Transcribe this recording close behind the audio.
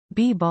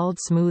Bald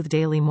SMOOTH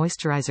Daily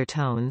Moisturizer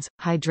tones,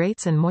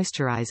 hydrates and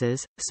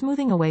moisturizes,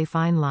 smoothing away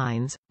fine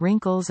lines,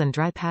 wrinkles and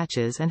dry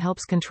patches and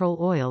helps control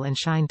oil and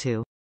shine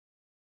too.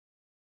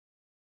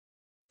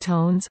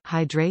 Tones,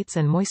 hydrates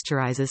and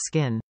moisturizes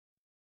skin.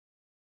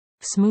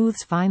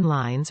 Smooths fine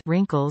lines,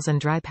 wrinkles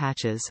and dry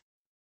patches.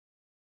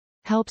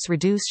 Helps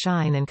reduce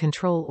shine and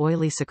control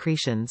oily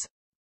secretions.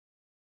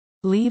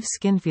 Leaves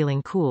skin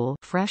feeling cool,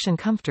 fresh and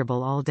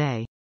comfortable all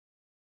day.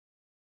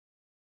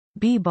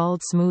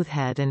 Bald Smooth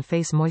Head and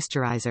Face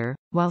Moisturizer,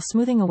 while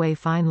smoothing away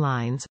fine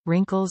lines,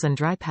 wrinkles and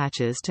dry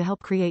patches to help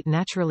create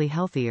naturally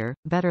healthier,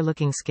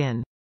 better-looking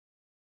skin.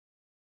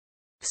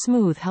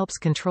 Smooth helps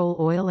control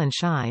oil and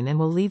shine and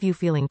will leave you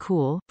feeling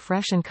cool,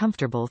 fresh and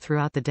comfortable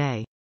throughout the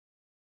day.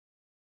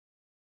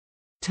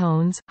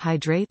 Tones,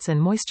 hydrates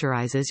and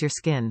moisturizes your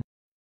skin.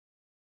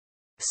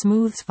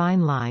 Smooths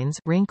fine lines,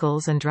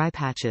 wrinkles and dry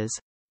patches.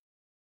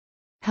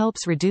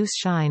 Helps reduce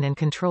shine and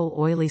control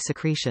oily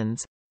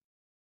secretions.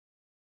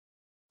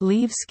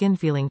 Leaves skin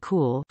feeling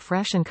cool,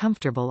 fresh and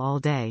comfortable all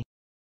day.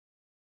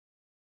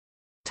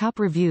 Top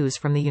reviews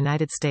from the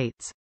United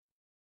States.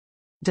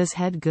 Does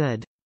head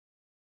good.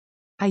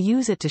 I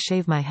use it to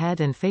shave my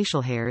head and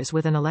facial hairs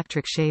with an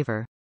electric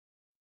shaver.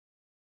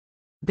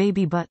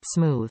 Baby butt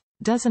smooth.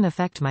 Doesn't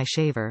affect my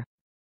shaver.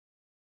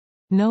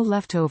 No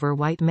leftover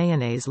white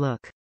mayonnaise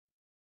look.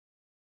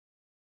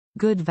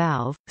 Good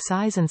valve,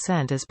 size and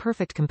scent is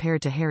perfect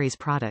compared to Harry's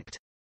product.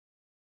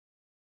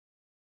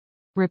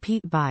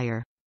 Repeat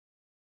buyer.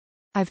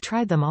 I've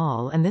tried them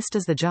all and this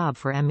does the job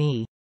for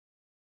me.